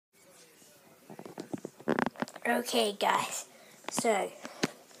Okay, guys. So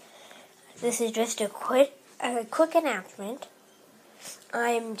this is just a quick announcement. I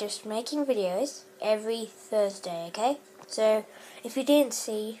am just making videos every Thursday. Okay. So if you didn't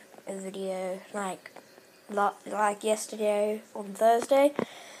see a video like yesterday on Thursday,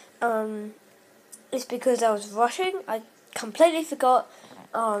 it's because I was rushing. I completely forgot.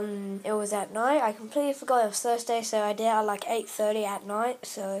 It was at night. I completely forgot it was Thursday, so I did it at like 8:30 at night.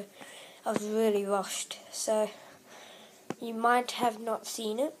 So I was really rushed. So you might have not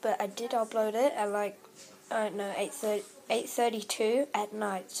seen it, but I did upload it at like, I don't know, 8:32 at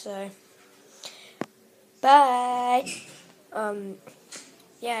night. So bye.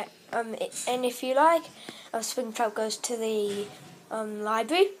 Yeah. And if you like, Springtrap goes to the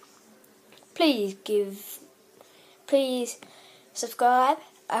library. Please subscribe.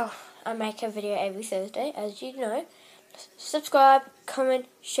 I make a video every Thursday, as you know. Subscribe, comment,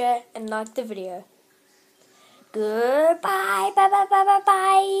 share, and like the video. Goodbye. Bye.